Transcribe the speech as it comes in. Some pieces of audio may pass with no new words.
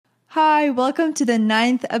Hi, welcome to the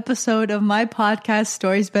 9th episode of my podcast,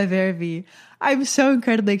 Stories by Vera V. I'm so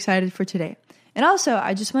incredibly excited for today. And also,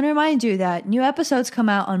 I just want to remind you that new episodes come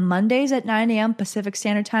out on Mondays at 9 a.m. Pacific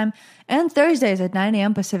Standard Time and Thursdays at 9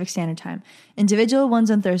 a.m. Pacific Standard Time. Individual ones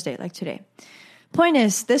on Thursday, like today. Point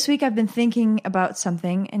is, this week I've been thinking about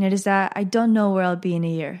something, and it is that I don't know where I'll be in a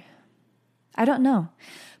year. I don't know.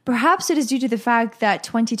 Perhaps it is due to the fact that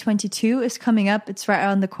 2022 is coming up, it's right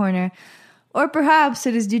around the corner. Or perhaps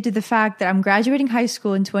it is due to the fact that I'm graduating high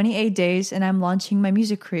school in 28 days and I'm launching my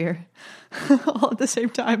music career all at the same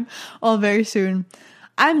time, all very soon.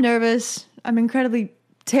 I'm nervous. I'm incredibly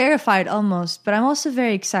terrified almost, but I'm also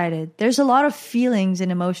very excited. There's a lot of feelings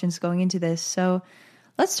and emotions going into this, so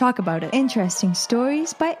let's talk about it. Interesting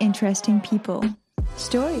stories by interesting people.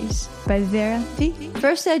 Stories by Vera V.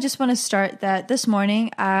 Firstly, I just want to start that this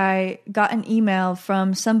morning I got an email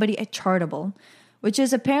from somebody at Chartable, which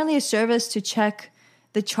is apparently a service to check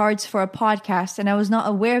the charts for a podcast. And I was not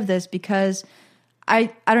aware of this because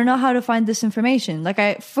I don't know how to find this information.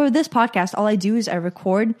 For this podcast, all I do is I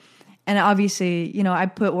record, and obviously, I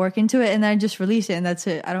put work into it and then I just release it and that's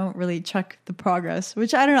it. I don't really check the progress,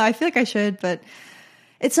 which I don't know. I feel like I should, but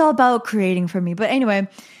it's all about creating for me. But anyway,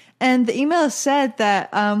 and the email said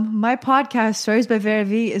that my podcast, Stories by Vera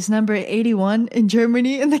V, is number 81 in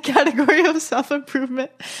Germany in the category of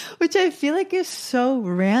self-improvement, which I feel like is so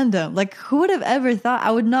random. Like, who would have ever thought?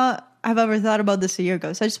 I would not have ever thought about this a year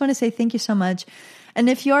ago. So I just want to say thank you so much. And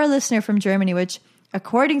if you are a listener from Germany, which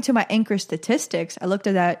according to my Anchor statistics, I looked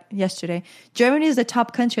at that yesterday, Germany is the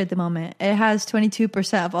top country at the moment. It has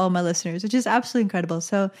 22% of all my listeners, which is absolutely incredible.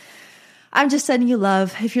 So I'm just sending you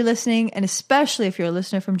love if you're listening, and especially if you're a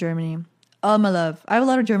listener from Germany. All my love. I have a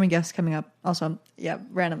lot of German guests coming up. Also,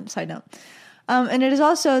 random side note. And it is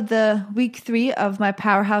also the week 3 of my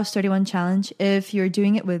Powerhouse 31 challenge. If you're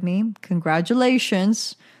doing it with me,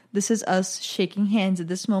 congratulations. This is us shaking hands at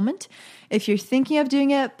this moment. If you're thinking of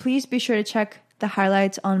doing it, please be sure to check the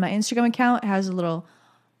highlights on my Instagram account. It has a little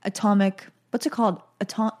atomic, what's it called?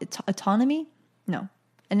 Autonomy? No.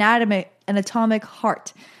 An atomic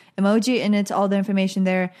heart emoji, and it's all the information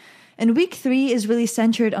there. And week 3 is really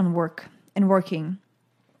centered on work and working.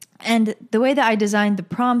 And the way that I designed the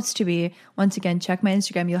prompts to be, once again, check my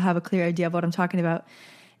Instagram, you'll have a clear idea of what I'm talking about,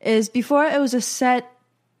 is before it was a set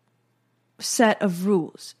of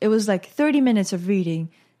rules. It was like 30 minutes of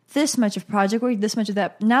reading, this much of project work, this much of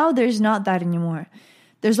that. Now there's not that anymore.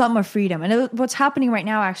 There's a lot more freedom. And what's happening right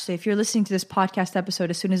now, actually, if you're listening to this podcast episode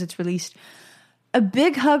as soon as it's released, a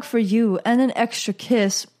big hug for you and an extra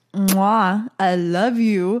kiss. Mwah, I love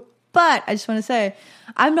you. But I just want to say,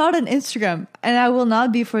 I'm not on Instagram, and I will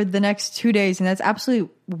not be for the next 2 days. And that's absolutely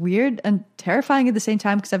weird and terrifying at the same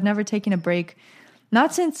time, because I've never taken a break.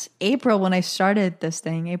 Not since April when I started this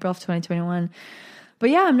thing, April of 2021. But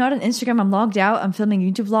yeah, I'm not on Instagram. I'm logged out. I'm filming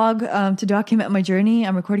a YouTube vlog to document my journey.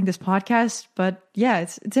 I'm recording this podcast. But yeah,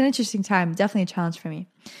 it's an interesting time. Definitely a challenge for me.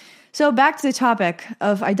 So back to the topic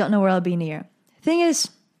of I don't know where I'll be in a year. Thing is,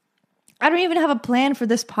 I don't even have a plan for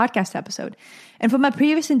this podcast episode. And for my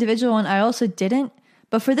previous individual one, I also didn't.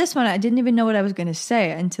 But for this one, I didn't even know what I was going to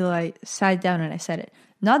say until I sat down and I said it.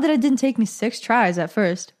 Not that it didn't take me 6 tries at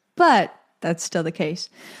first, but that's still the case.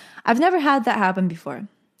 I've never had that happen before,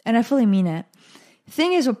 and I fully mean it.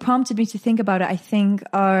 Thing is, what prompted me to think about it, I think,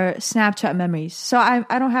 are Snapchat memories. So I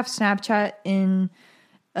don't have Snapchat in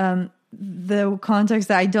the context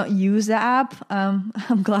that I don't use the app. I'm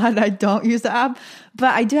glad I don't use the app,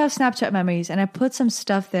 but I do have Snapchat memories, and I put some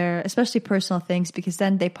stuff there, especially personal things, because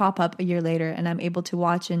then they pop up a year later and I'm able to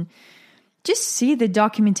watch and just see the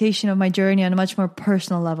documentation of my journey on a much more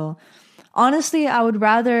personal level. Honestly, I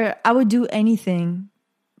would do anything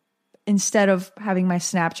instead of having my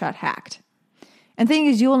Snapchat hacked. And the thing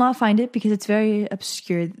is, you will not find it because it's very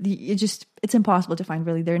obscure. It's impossible to find,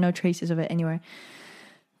 really. There are no traces of it anywhere.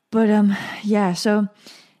 But so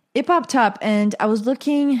it popped up, and I was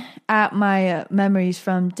looking at my memories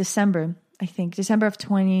from December, I think. December of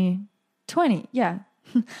 2020, yeah.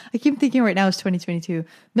 I keep thinking right now it's 2022.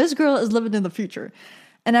 Miss Girl is living in the future.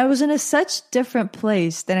 And I was in such different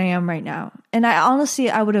place than I am right now. And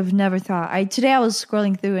I would have never thought. Today I was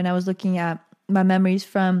scrolling through and I was looking at my memories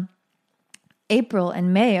from April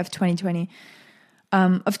and May of 2020,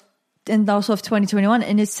 and also of 2021.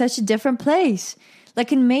 And it's such a different place.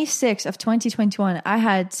 Like in May 6th of 2021, I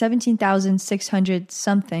had 17,600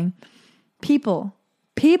 something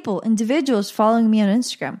individuals following me on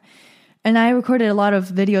Instagram. And I recorded a lot of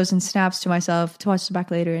videos and snaps to myself to watch back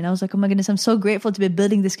later. And I was like, oh my goodness, I'm so grateful to be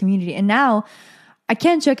building this community. And now I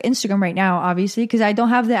can't check Instagram right now, obviously, because I don't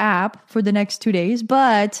have the app for the next 2 days.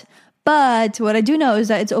 But what I do know is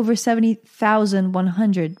that it's over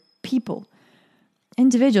 70,100 people,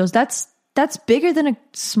 individuals. That's bigger than a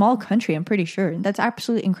small country, I'm pretty sure. That's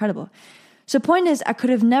absolutely incredible. So point is, I could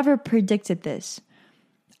have never predicted this.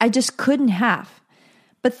 I just couldn't have.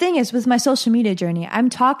 But thing is, with my social media journey, I've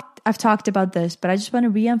talked about this, but I just want to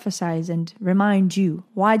reemphasize and remind you,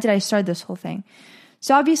 why did I start this whole thing?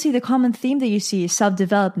 So obviously the common theme that you see is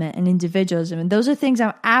self-development and individualism. And those are things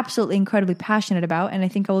I'm absolutely incredibly passionate about. And I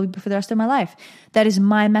think I will be for the rest of my life. That is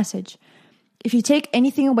my message. If you take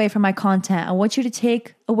anything away from my content, I want you to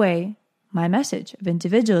take away my message of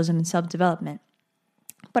individualism and self-development.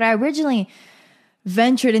 But I originally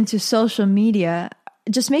ventured into social media,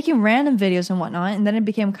 just making random videos and whatnot. And then it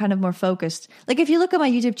became kind of more focused. Like if you look at my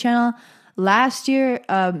YouTube channel, last year,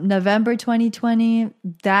 November 2020,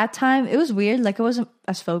 that time, it was weird. Like, it wasn't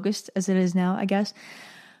as focused as it is now, I guess.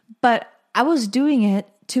 But I was doing it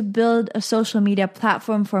to build a social media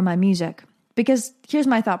platform for my music. Because here's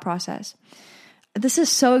my thought process. This is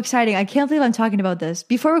so exciting. I can't believe I'm talking about this.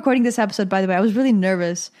 Before recording this episode, by the way, I was really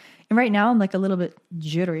nervous. And right now, I'm like a little bit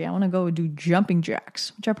jittery. I want to go do jumping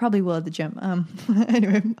jacks, which I probably will at the gym.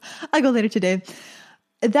 Anyway, I'll go later today.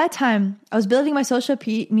 At that time, I was building my social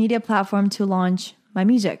media platform to launch my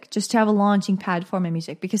music, just to have a launching pad for my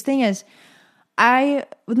music. Because thing is,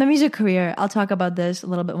 with my music career, I'll talk about this a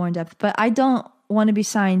little bit more in depth, but I don't want to be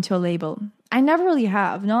signed to a label. I never really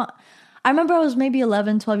have. I remember I was maybe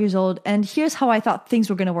 11, 12 years old, and here's how I thought things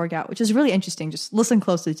were going to work out, which is really interesting. Just listen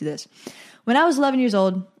closely to this. When I was 11 years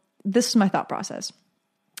old, this is my thought process.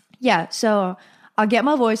 Yeah, so I'll get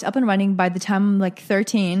my voice up and running by the time I'm like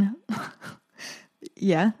 13.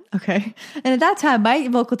 Yeah, okay. And at that time, my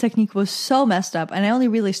vocal technique was so messed up, and I only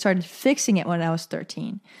really started fixing it when I was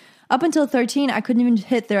 13. Up until 13, I couldn't even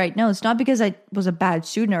hit the right notes, not because I was a bad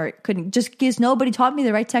student or couldn't, just because nobody taught me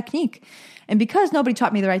the right technique. And because nobody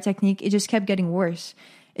taught me the right technique, it just kept getting worse.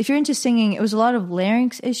 If you're into singing, it was a lot of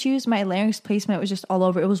larynx issues. My larynx placement was just all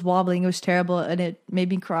over. It was wobbling. It was terrible, and it made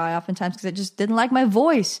me cry oftentimes because I just didn't like my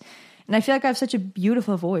voice. And I feel like I have such a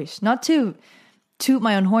beautiful voice. Not to toot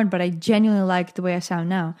my own horn, but I genuinely like the way I sound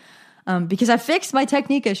now because I fixed my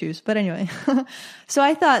technique issues. But anyway, so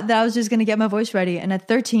I thought that I was just going to get my voice ready. And at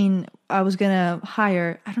 13, I was going to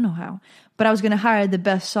hire, I don't know how, but I was going to hire the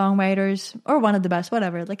best songwriters or one of the best,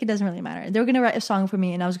 whatever. Like, it doesn't really matter. They were going to write a song for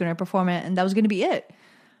me and I was going to perform it. And that was going to be it.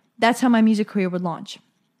 That's how my music career would launch.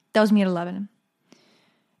 That was me at 11.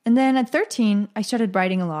 And then at 13, I started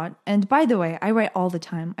writing a lot. And by the way, I write all the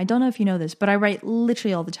time. I don't know if you know this, but I write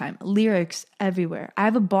literally all the time. Lyrics everywhere. I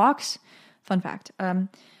have a box. Fun fact. I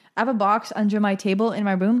have a box under my table in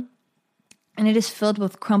my room, and it is filled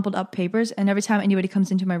with crumpled up papers. And every time anybody comes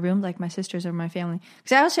into my room, like my sisters or my family,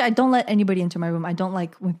 because I don't let anybody into my room. I don't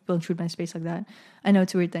like when people intrude my space like that. I know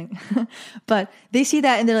it's a weird thing, but they see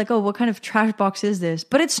that and they're like, "Oh, what kind of trash box is this?"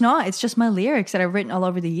 But it's not. It's just my lyrics that I've written all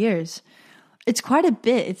over the years. It's quite a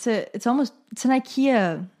bit. It's an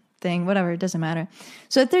IKEA thing, whatever, it doesn't matter.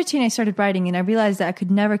 So at 13, I started writing, and I realized that I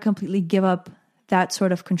could never completely give up that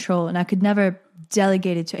sort of control, and I could never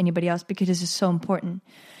delegate it to anybody else because this is so important.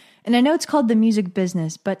 And I know it's called the music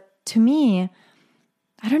business, but to me,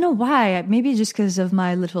 I don't know why, maybe just because of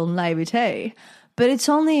my little naivete, but it's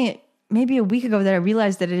only maybe a week ago that I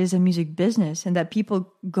realized that it is a music business and that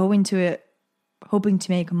people go into it hoping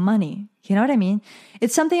to make money. You know what I mean?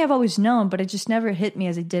 It's something I've always known, but it just never hit me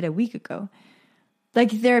as it did a week ago.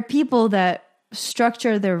 Like, there are people that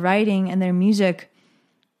structure their writing and their music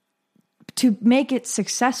to make it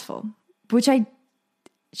successful, which it's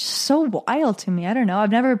so wild to me. I don't know.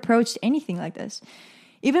 I've never approached anything like this.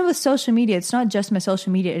 Even with social media, it's not just my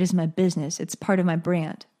social media. It is my business. It's part of my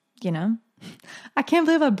brand, you know? I can't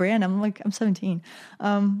believe a brand. I'm 17.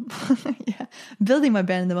 Yeah, building my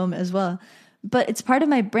brand in the moment as well. But it's part of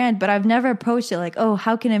my brand, but I've never approached it like, oh,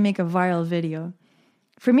 how can I make a viral video?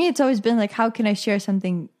 For me, it's always been like, how can I share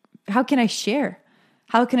something? How can I share?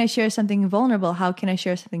 How can I share something vulnerable? How can I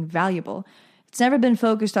share something valuable? It's never been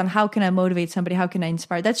focused on how can I motivate somebody? How can I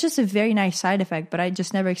inspire? That's just a very nice side effect, but I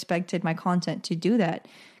just never expected my content to do that.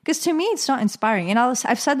 Because to me, it's not inspiring. And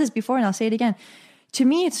I've said this before and I'll say it again. To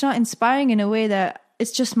me, it's not inspiring in a way that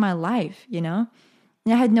it's just my life, you know?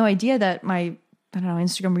 And I had no idea that my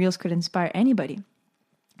Instagram Reels could inspire anybody.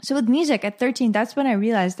 So with music at 13, that's when I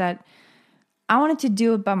realized that I wanted to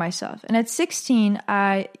do it by myself. And at 16,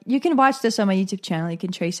 you can watch this on my YouTube channel. You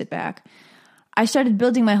can trace it back. I started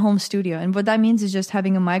building my home studio. And what that means is just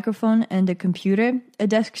having a microphone and a computer, a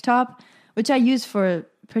desktop, which I use for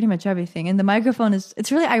pretty much everything. And the microphone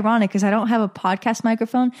it's really ironic because I don't have a podcast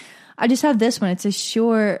microphone. I just have this one. It's a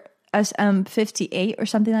Shure SM58 or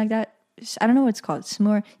something like that. I don't know what it's called.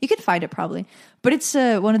 Smoor. You can find it probably. But it's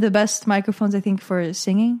one of the best microphones, I think, for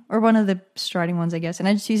singing, or one of the starting ones, I guess. And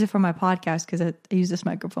I just use it for my podcast because I use this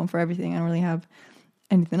microphone for everything. I don't really have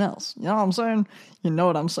anything else. You know what I'm saying? You know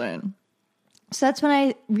what I'm saying. So that's when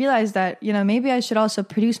I realized that, maybe I should also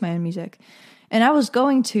produce my own music. And I was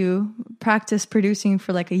going to practice producing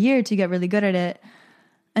for like a year to get really good at it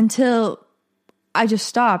until I just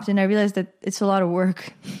stopped and I realized that it's a lot of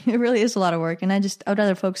work. It really is a lot of work. And I would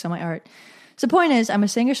rather focus on my art. So the point is, I'm a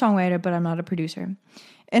singer-songwriter, but I'm not a producer.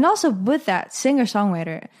 And also with that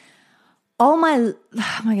singer-songwriter, I want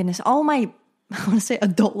to say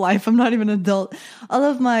adult life. I'm not even an adult. All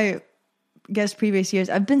of my previous years,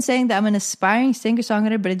 I've been saying that I'm an aspiring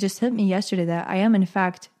singer-songwriter, but it just hit me yesterday that I am in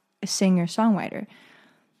fact a singer-songwriter.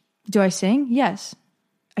 Do I sing? Yes.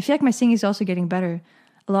 I feel like my singing is also getting better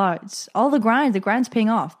a lot. It's all the grind's paying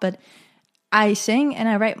off, but I sing and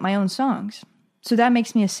I write my own songs. So that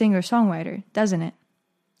makes me a singer-songwriter, doesn't it?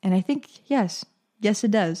 And I think, yes,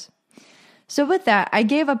 it does. So with that, I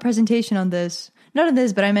gave a presentation on this, not on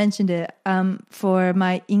this, but I mentioned it for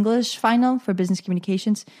my English final for business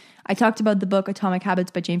communications. I talked about the book Atomic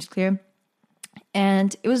Habits by James Clear.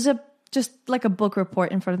 And it was just like a book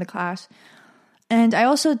report in front of the class. And I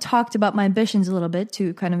also talked about my ambitions a little bit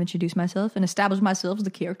to kind of introduce myself and establish myself as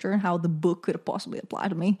the character and how the book could possibly apply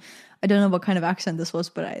to me. I don't know what kind of accent this was,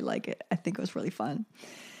 but I like it. I think it was really fun.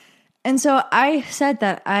 And so I said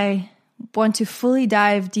that I want to fully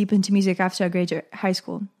dive deep into music after I graduate high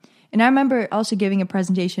school. And I remember also giving a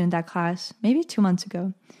presentation in that class, maybe 2 months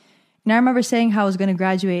ago. And I remember saying how I was going to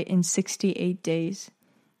graduate in 68 days.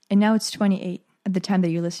 And now it's 28 at the time that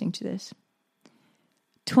you're listening to this.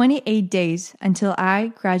 28 days until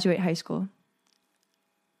I graduate high school.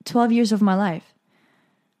 12 years of my life.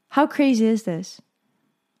 How crazy is this?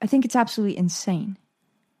 I think it's absolutely insane.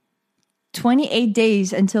 28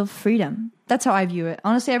 days until freedom. That's how I view it.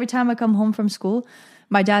 Honestly, every time I come home from school,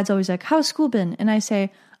 my dad's always like, how's school been? And I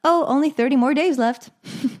say, oh, only 30 more days left.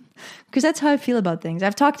 Because that's how I feel about things.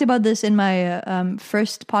 I've talked about this in my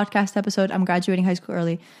first podcast episode. I'm graduating high school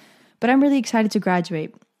early. But I'm really excited to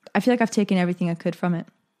graduate. I feel like I've taken everything I could from it.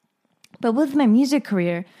 But with my music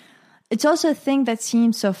career, it's also a thing that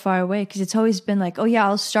seems so far away because it's always been like, oh yeah,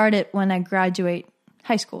 I'll start it when I graduate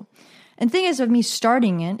high school. And the thing is, with me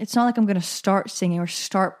starting it, it's not like I'm going to start singing or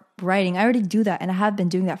start writing. I already do that, and I have been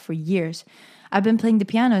doing that for years. I've been playing the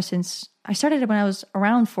piano since I started it when I was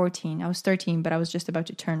around 14. I was 13, but I was just about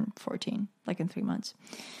to turn 14, like in 3 months.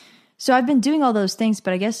 So I've been doing all those things,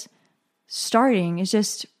 but I guess starting is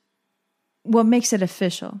just what makes it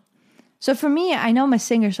official. So for me, I know I'm a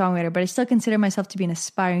singer-songwriter, but I still consider myself to be an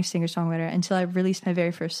aspiring singer-songwriter until I released my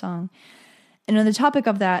very first song. And on the topic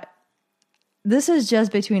of that, this is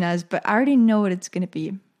just between us, but I already know what it's going to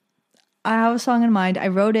be. I have a song in mind. I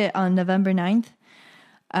wrote it on November 9th.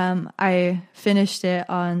 I finished it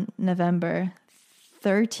on November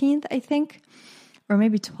 13th, I think, or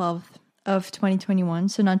maybe 12th of 2021.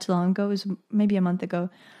 So not too long ago. It was maybe a month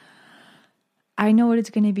ago. I know what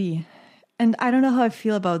it's going to be. And I don't know how I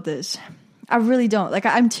feel about this. I really don't. Like,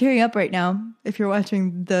 I'm tearing up right now if you're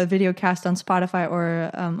watching the video cast on Spotify or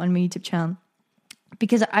on my YouTube channel.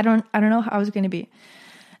 Because I don't know how it's going to be.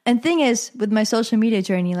 And thing is, with my social media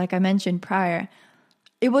journey, like I mentioned prior,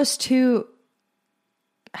 it was to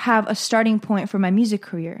have a starting point for my music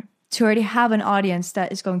career, to already have an audience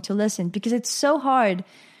that is going to listen, because it's so hard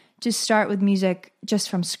to start with music just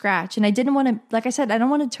from scratch. And I didn't want to, like I said, I don't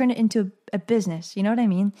want to turn it into a business. You know what I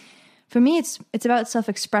mean? For me, it's about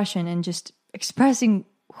self-expression and just expressing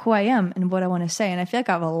who I am and what I want to say. And I feel like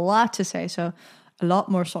I have a lot to say, so a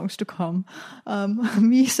lot more songs to come.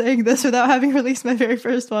 Me saying this without having released my very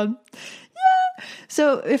first one. Yeah.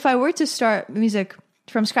 So if I were to start music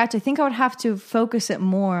from scratch, I think I would have to focus it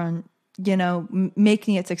more on,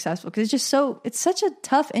 making it successful. Because it's such a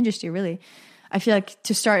tough industry, really. I feel like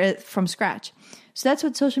to start it from scratch. So that's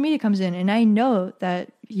what social media comes in. And I know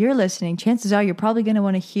that you're listening. Chances are you're probably going to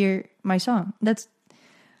want to hear my song.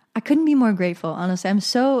 I couldn't be more grateful, honestly. I'm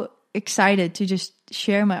so excited to just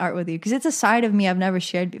share my art with you because it's a side of me I've never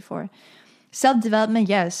shared before. Self-development,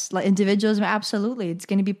 yes. Like individualism, absolutely. It's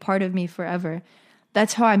going to be part of me forever.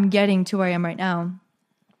 That's how I'm getting to where I am right now.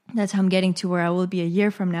 That's how I'm getting to where I will be a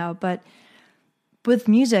year from now. But with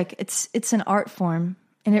music, it's an art form.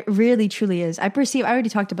 And it really, truly is. I already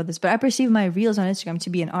talked about this, but I perceive my reels on Instagram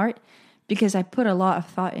to be an art because I put a lot of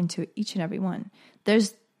thought into each and every one.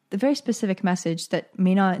 There's the very specific message that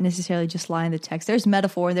may not necessarily just lie in the text. There's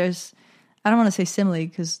metaphor. There's, I don't want to say simile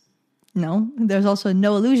because no. There's also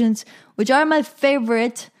no illusions, which are my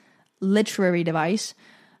favorite literary device.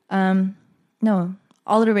 No,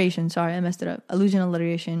 alliteration. Sorry, I messed it up. Illusion,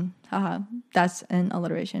 alliteration. Haha, that's an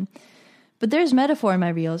alliteration. But there's metaphor in my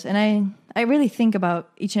reels, and I really think about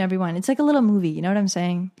each and every one. It's like a little movie, you know what I'm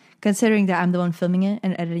saying? Considering that I'm the one filming it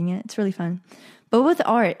and editing it, it's really fun. But with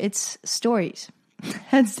art, it's stories.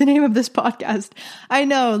 Hence the name of this podcast. I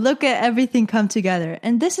know, look at everything come together.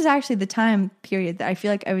 And this is actually the time period that I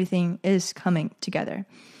feel like everything is coming together.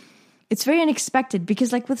 It's very unexpected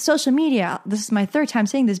because like with social media, this is my third time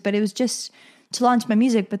saying this, but it was just to launch my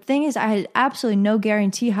music. But the thing is, I had absolutely no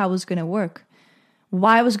guarantee how it was going to work,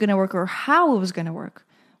 why it was going to work, or how it was going to work.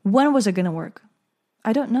 When was it going to work?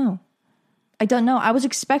 I don't know. I was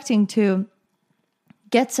expecting to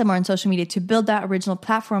get somewhere on social media, to build that original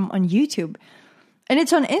platform on YouTube. And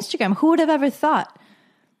it's on Instagram. Who would have ever thought?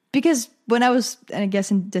 Because when I was, and I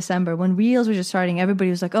guess in December, when Reels were just starting, everybody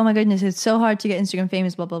was like, oh my goodness, it's so hard to get Instagram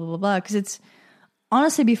famous, blah, blah, blah, blah, blah. Because it's,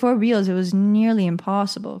 honestly, before Reels, it was nearly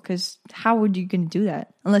impossible. Because how would you going to do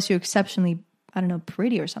that? Unless you're exceptionally, I don't know,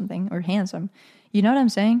 pretty or something, or handsome. You know what I'm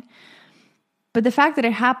saying? But the fact that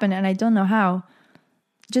it happened, and I don't know how,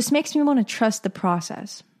 just makes me want to trust the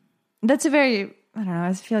process. That's a very, I don't know,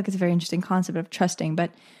 I feel like it's a very interesting concept of trusting,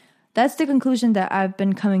 but that's the conclusion that I've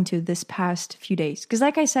been coming to this past few days. Because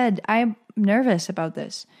like I said, I'm nervous about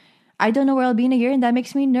this. I don't know where I'll be in a year, and that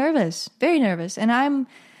makes me nervous, very nervous. And I'm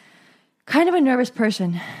kind of a nervous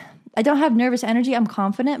person. I don't have nervous energy. I'm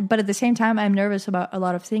confident, but at the same time, I'm nervous about a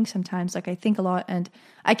lot of things sometimes. Like I think a lot, and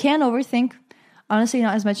I can overthink. Honestly,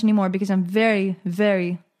 not as much anymore because I'm very,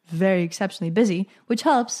 very, very exceptionally busy, which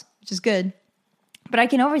helps, which is good. But I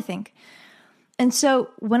can overthink. And so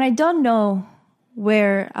when I don't know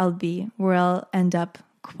where I'll be, where I'll end up,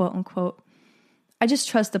 quote unquote, I just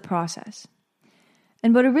trust the process.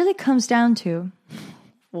 And what it really comes down to,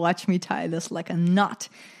 watch me tie this like a knot,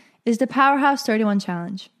 is the Powerhouse 31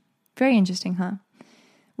 Challenge. Very interesting, huh?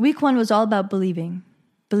 Week 1 was all about believing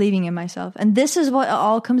in myself. And this is what it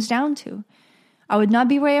all comes down to. I would not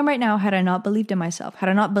be where I am right now had I not believed in myself, had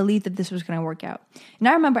I not believed that this was going to work out. And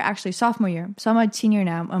I remember actually sophomore year, so I'm a senior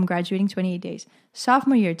now, I'm graduating 28 days.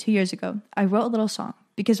 Sophomore year, 2 years ago, I wrote a little song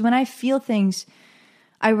because when I feel things,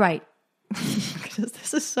 I write. Because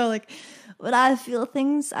this is so like, when I feel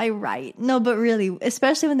things, I write. No, but really,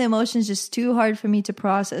 especially when the emotion is just too hard for me to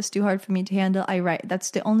process, too hard for me to handle, I write.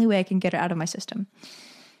 That's the only way I can get it out of my system.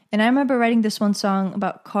 And I remember writing this one song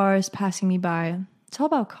about cars passing me by. It's all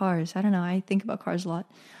about cars. I don't know. I think about cars a lot.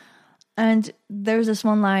 And there's this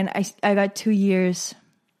one line, I got 2 years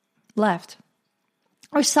left.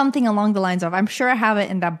 Or something along the lines of, I'm sure I have it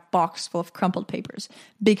in that box full of crumpled papers.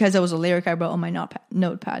 Because it was a lyric I wrote on my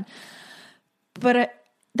notepad. But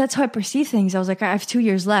that's how I perceive things. I was like, I have 2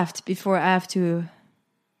 years left before I have to,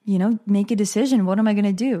 make a decision. What am I going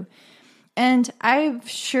to do? And I'm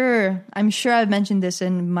sure I've mentioned this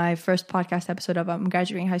in my first podcast episode of I'm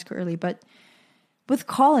graduating high school early, but with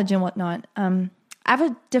college and whatnot, I have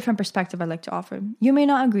a different perspective I'd like to offer. You may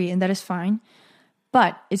not agree, and that is fine,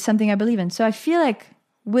 but it's something I believe in. So I feel like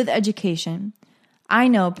with education, I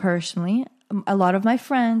know personally, a lot of my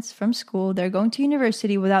friends from school, they're going to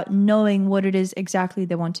university without knowing what it is exactly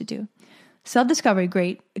they want to do. Self-discovery,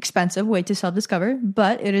 great, expensive way to self-discover,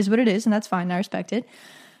 but it is what it is, and that's fine, I respect it.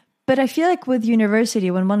 But I feel like with university,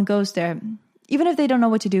 when one goes there, even if they don't know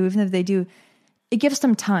what to do, even if they do, it gives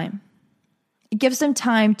them time. It gives them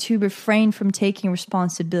time to refrain from taking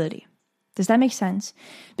responsibility. Does that make sense?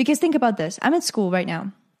 Because think about this. I'm in school right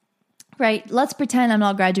now, right? Let's pretend I'm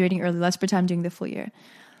not graduating early. Let's pretend I'm doing the full year.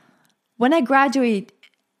 When I graduate,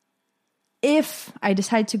 if I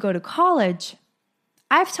decide to go to college,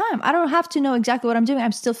 I have time. I don't have to know exactly what I'm doing.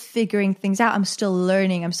 I'm still figuring things out. I'm still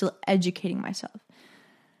learning. I'm still educating myself.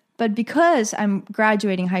 But because I'm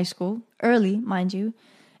graduating high school early, mind you,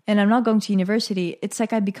 and I'm not going to university, it's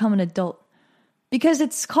like I become an adult. Because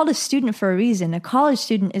it's called a student for a reason. A college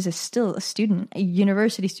student is still a student. A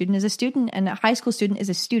university student is a student. And a high school student is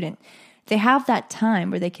a student. They have that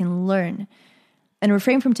time where they can learn and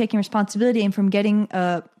refrain from taking responsibility and from getting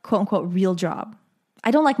a quote-unquote real job.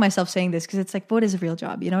 I don't like myself saying this because it's like, what is a real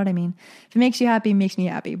job? You know what I mean? If it makes you happy, it makes me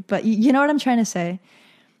happy. But you know what I'm trying to say?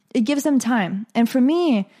 It gives them time. And for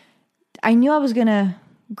me, I knew I was going to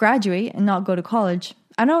graduate and not go to college.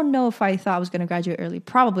 I don't know if I thought I was going to graduate early.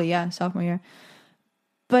 Probably, yeah, sophomore year.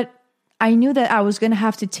 But I knew that I was going to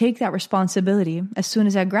have to take that responsibility as soon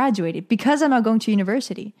as I graduated because I'm not going to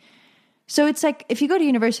university. So it's like, if you go to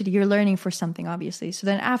university, you're learning for something, obviously. So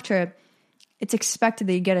then after, it's expected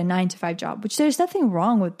that you get a 9-to-5 job, which there's nothing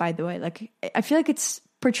wrong with, by the way. Like, I feel like it's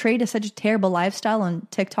portrayed as such a terrible lifestyle on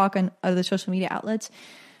TikTok and other social media outlets.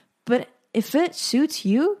 But if it suits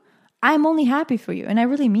you, I'm only happy for you. And I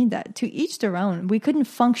really mean that. To each their own. We couldn't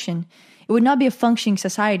function. It would not be a functioning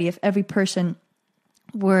society if every person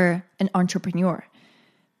were an entrepreneur.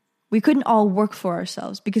 We couldn't all work for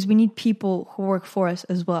ourselves because we need people who work for us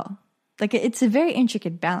as well. Like, it's a very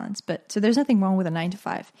intricate balance, but so there's nothing wrong with a 9 to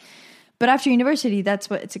 5. But after university, that's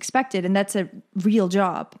what it's expected, and that's a real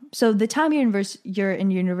job. So the time you're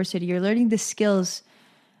in university, you're learning the skills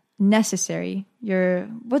necessary.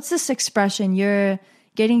 What's this expression? You're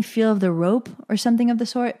getting feel of the rope or something of the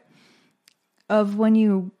sort of when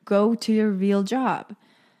you go to your real job.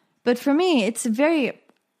 But for me, it's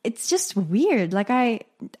just weird. Like, I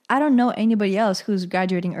don't know anybody else who's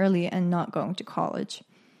graduating early and not going to college.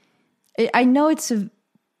 I know it's a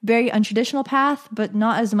very untraditional path, but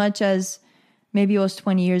not as much as maybe it was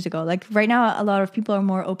 20 years ago. Like, right now, a lot of people are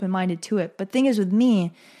more open-minded to it. But thing is, with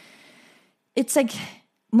me, it's like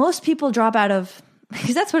most people drop out of,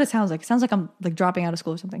 because that's what it sounds like. It sounds like I'm like dropping out of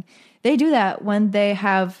school or something. They do that when they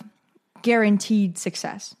have guaranteed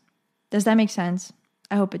success. Does that make sense?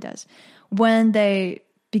 I hope it does. When they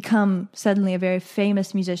become suddenly a very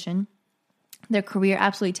famous musician, their career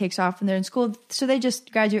absolutely takes off and they're in school, so they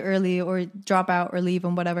just graduate early or drop out or leave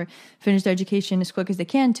and whatever, finish their education as quick as they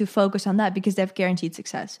can to focus on that because they have guaranteed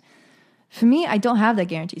success. For me, I don't have that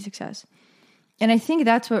guaranteed success. And I think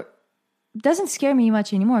that's what doesn't scare me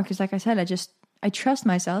much anymore because, like I said, I trust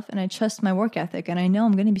myself and I trust my work ethic and I know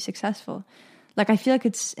I'm going to be successful. Like, I feel like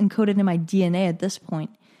it's encoded in my DNA at this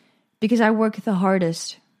point because I work the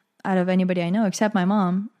hardest out of anybody I know except my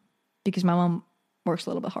mom, because my mom works a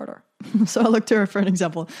little bit harder. So I look to her for an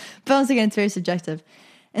example. But once again, it's very subjective.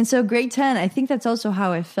 And so grade 10, I think that's also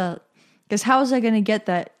how I felt. Because how was I going to get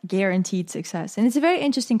that guaranteed success? And it's a very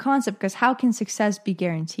interesting concept because how can success be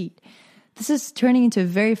guaranteed? This is turning into a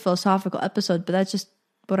very philosophical episode, but that's just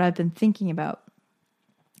what I've been thinking about,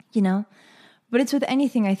 you know? But it's with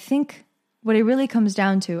anything, I think what it really comes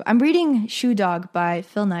down to. I'm reading Shoe Dog by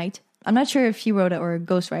Phil Knight. I'm not sure if he wrote it or a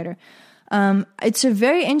ghostwriter. It's a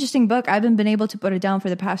very interesting book. I haven't been able to put it down for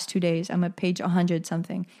the past 2 days. I'm at page 100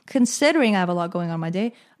 something. Considering I have a lot going on my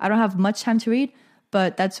day, I don't have much time to read,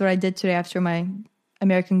 but that's what I did today after my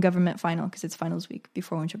American government final, because it's finals week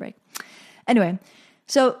before winter break. Anyway,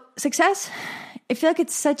 so success, I feel like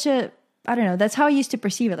it's such a, I don't know, that's how I used to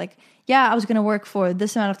perceive it. Like, yeah, I was going to work for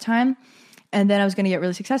this amount of time, and then I was going to get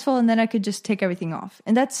really successful, and then I could just take everything off.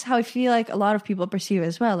 And that's how I feel like a lot of people perceive it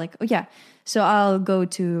as well. Like, oh yeah, so I'll go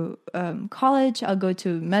to college, I'll go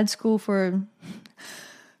to med school for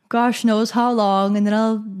gosh knows how long, and then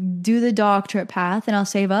I'll do the doctorate path, and I'll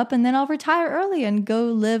save up, and then I'll retire early and go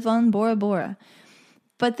live on Bora Bora.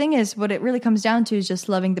 But thing is, what it really comes down to is just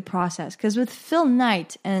loving the process. Because with Phil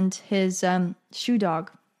Knight and his Shoe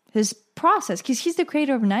Dog, his process, because he's the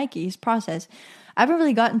creator of Nike, his process, I haven't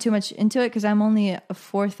really gotten too much into it because I'm only a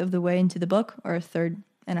fourth of the way into the book, or a third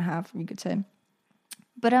and a half, you could say.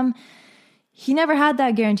 But he never had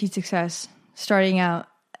that guaranteed success starting out.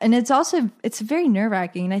 And it's very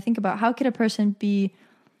nerve-wracking. And I think about how could a person be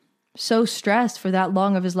so stressed for that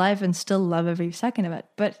long of his life and still love every second of it?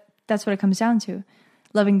 But that's what it comes down to,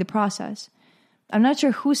 loving the process. I'm not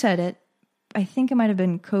sure who said it. I think it might have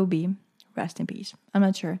been Kobe. Rest in peace. I'm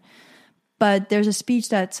not sure. But there's a speech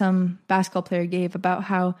that some basketball player gave about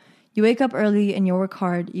how you wake up early and you work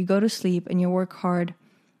hard, you go to sleep and you work hard.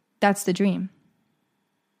 That's the dream.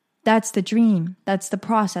 That's the dream. That's the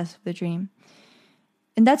process of the dream.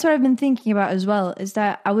 And that's what I've been thinking about as well, is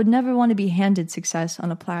that I would never want to be handed success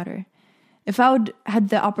on a platter. If I had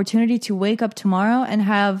the opportunity to wake up tomorrow and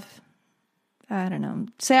have, I don't know,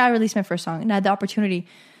 say I released my first song and I had the opportunity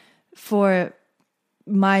for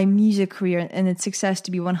my music career and its success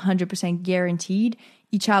to be 100% guaranteed,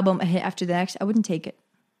 each album a hit after the next, I wouldn't take it.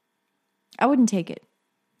 I wouldn't take it.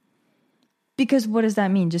 Because what does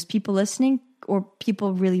that mean? Just people listening or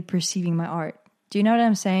people really perceiving my art? Do you know what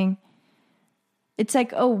I'm saying? It's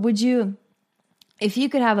like, oh, if you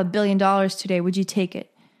could have $1 billion today, would you take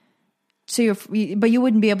it? But you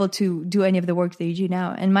wouldn't be able to do any of the work that you do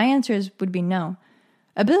now. And my answer would be no.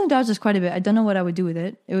 $1 billion is quite a bit. I don't know what I would do with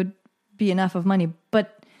it. It would be enough of money.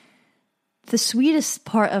 But the sweetest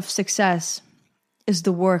part of success is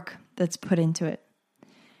the work that's put into it.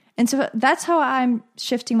 And so that's how I'm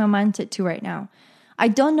shifting my mindset to right now. I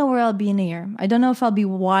don't know where I'll be in a year. I don't know if I'll be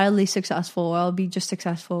wildly successful or I'll be just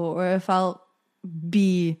successful or if I'll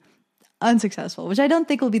be unsuccessful, which I don't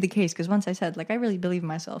think will be the case because once I said, like, I really believe in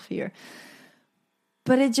myself here.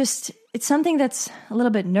 But it's something that's a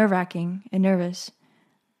little bit nerve-wracking and nervous.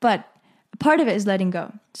 But part of it is letting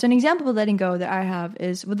go. So an example of letting go that I have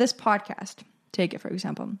is with this podcast. Take it, for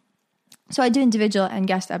example. So I do individual and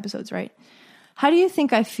guest episodes, right? How do you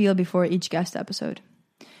think I feel before each guest episode?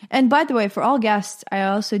 And by the way, for all guests, I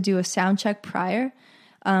also do a sound check prior.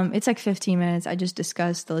 It's like 15 minutes. I just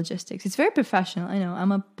discuss the logistics. It's very professional. I know,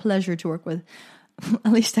 I'm a pleasure to work with.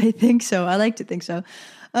 At least I think so. I like to think so.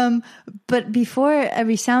 But before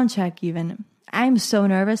every sound check even, I'm so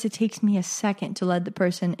nervous. It takes me a second to let the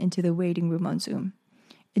person into the waiting room on Zoom.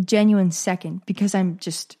 A genuine second, because I'm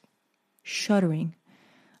just shuddering.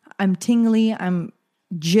 I'm tingly. I'm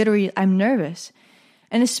jittery. I'm nervous.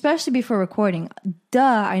 And especially before recording.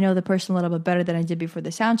 I know the person a little bit better than I did before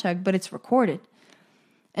the sound check, but it's recorded.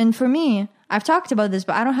 And for me, I've talked about this,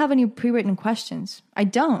 but I don't have any pre-written questions. I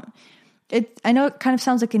don't. I know it kind of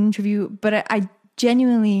sounds like an interview, but I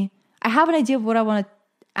genuinely, I have an idea of what I want to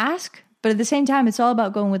ask, but at the same time, it's all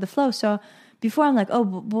about going with the flow. So before I'm like, oh,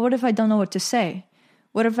 but what if I don't know what to say?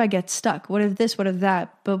 What if I get stuck? What if this? What if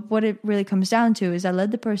that? But what it really comes down to is I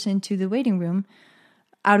led the person to the waiting room,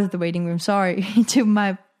 out of the waiting room, sorry, to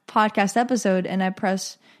my podcast episode, and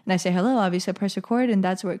I say hello, obviously I press record, and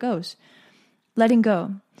that's where it goes. Letting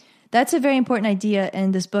go. That's a very important idea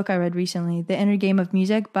in this book I read recently, The Inner Game of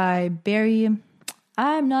Music by Barry,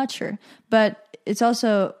 I'm not sure, but it's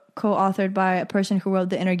also co-authored by a person who wrote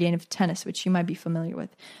The Inner Game of Tennis, which you might be familiar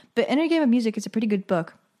with. But Inner Game of Music is a pretty good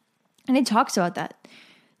book. And it talks about that.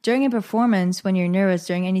 During a performance, when you're nervous,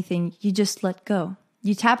 during anything, you just let go.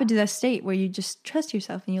 You tap into that state where you just trust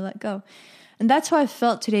yourself and you let go. And that's how I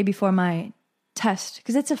felt today before my test,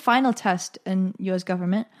 because it's a final test in U.S.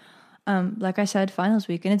 government. Like I said, finals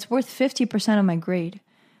week, and it's worth 50% of my grade.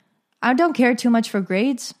 I don't care too much for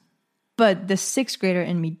grades, but the sixth grader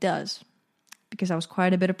in me does, because I was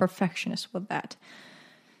quite a bit of perfectionist with that.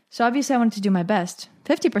 So obviously I wanted to do my best.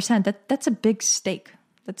 50%, that's a big stake.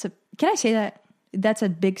 Can I say that? That's a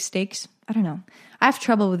big stakes? I don't know. I have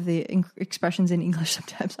trouble with the expressions in English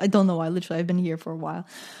sometimes. I don't know why. Literally, I've been here for a while.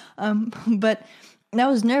 But I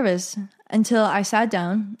was nervous until I sat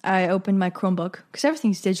down. I opened my Chromebook, because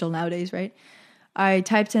everything's digital nowadays, right? I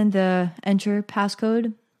typed in the enter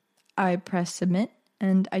passcode. I pressed submit,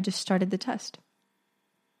 and I just started the test.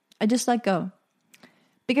 I just let go.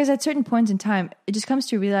 Because at certain points in time, it just comes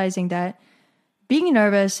to realizing that being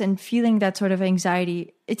nervous and feeling that sort of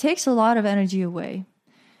anxiety, it takes a lot of energy away.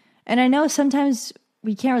 And I know sometimes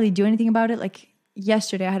we can't really do anything about it. Like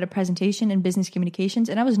yesterday, I had a presentation in business communications,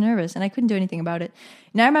 and I was nervous, and I couldn't do anything about it.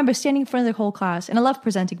 And I remember standing in front of the whole class, and I love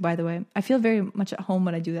presenting, by the way. I feel very much at home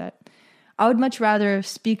when I do that. I would much rather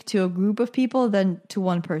speak to a group of people than to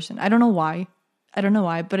one person. I don't know why,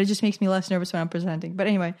 but it just makes me less nervous when I'm presenting. But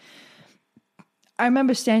anyway, I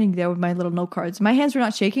remember standing there with my little note cards. My hands were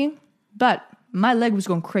not shaking, but my leg was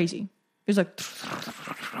going crazy. It was like,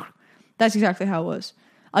 that's exactly how it was.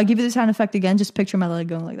 I'll give you the sound effect again. Just picture my leg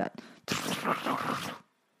going like that.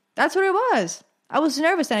 That's what it was. I was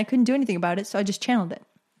nervous and I couldn't do anything about it, so I just channeled it.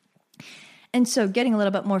 And so getting a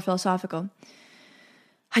little bit more philosophical,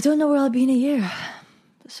 I don't know where I'll be in a year.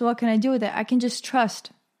 So what can I do with it? I can just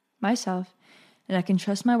trust myself, and I can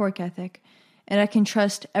trust my work ethic, and I can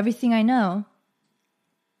trust everything I know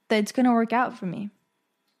that it's going to work out for me.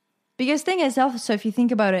 Because thing is also, if you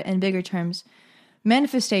think about it in bigger terms,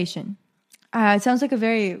 manifestation. It sounds like a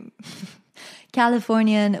very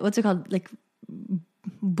Californian, what's it called? Like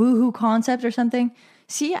boohoo concept or something.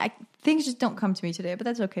 See, things just don't come to me today, but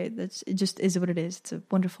that's okay. It just is what it is. It's a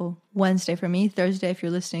wonderful Wednesday for me. Thursday, if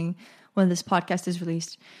you're listening when this podcast is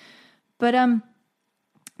released. But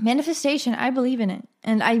manifestation, I believe in it.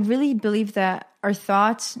 And I really believe that our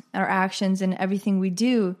thoughts, our actions, and everything we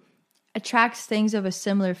do attracts things of a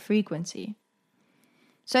similar frequency.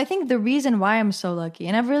 So I think the reason why I'm so lucky,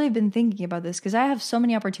 and I've really been thinking about this because I have so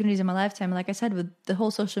many opportunities in my lifetime, like I said, with the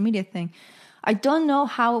whole social media thing, I don't know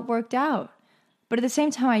how it worked out. But at the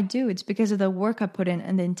same time I do, it's because of the work I put in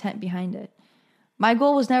and the intent behind it. My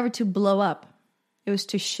goal was never to blow up. It was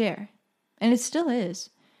to share. And it still is.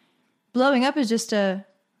 Blowing up is just it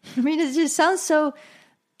just sounds so,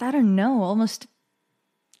 I don't know, almost,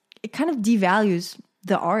 it kind of devalues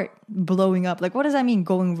the art, blowing up. Like, what does that mean,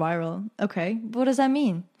 going viral? Okay, what does that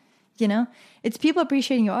mean? You know, it's people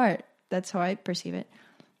appreciating your art. That's how I perceive it.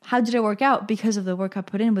 How did it work out? Because of the work I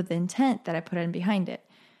put in with the intent that I put in behind it.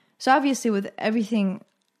 So obviously with everything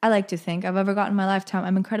I like to think I've ever gotten in my lifetime,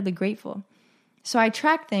 I'm incredibly grateful. So I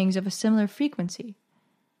track things of a similar frequency.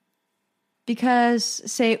 Because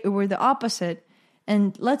say it were the opposite,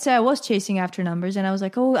 and let's say I was chasing after numbers and I was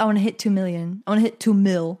like, oh, I want to hit 2 million. I want to hit 2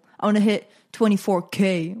 mil. I want to hit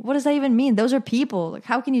 24K. What does that even mean? Those are people. Like,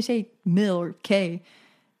 how can you say mil or K?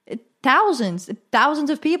 Thousands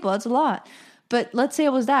of people. That's a lot. But let's say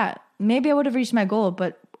it was that. Maybe I would have reached my goal,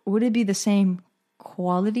 but would it be the same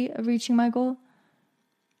quality of reaching my goal?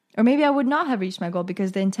 Or maybe I would not have reached my goal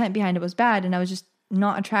because the intent behind it was bad and I was just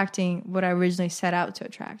not attracting what I originally set out to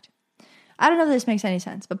attract. I don't know if this makes any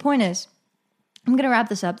sense, but point is, I'm going to wrap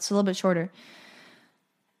this up. It's a little bit shorter.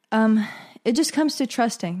 It just comes to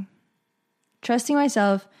trusting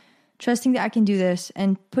myself, trusting that I can do this,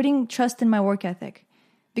 and putting trust in my work ethic.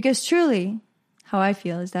 Because truly, how I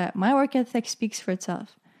feel is that my work ethic speaks for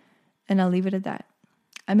itself. And I'll leave it at that.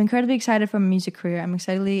 I'm incredibly excited for my music career. I'm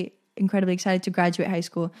incredibly excited to graduate high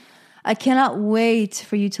school. I cannot wait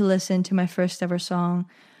for you to listen to my first ever song.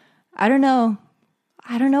 I don't know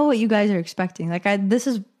what you guys are expecting. This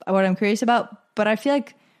is what I'm curious about, but I feel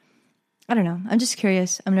like, I don't know. I'm just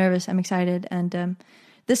curious. I'm nervous. I'm excited. And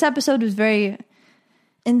this episode was very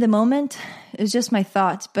in the moment. It was just my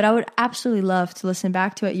thoughts, but I would absolutely love to listen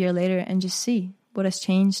back to it a year later and just see what has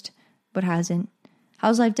changed, what hasn't.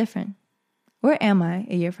 How's life different? Where am I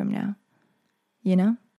a year from now? You know?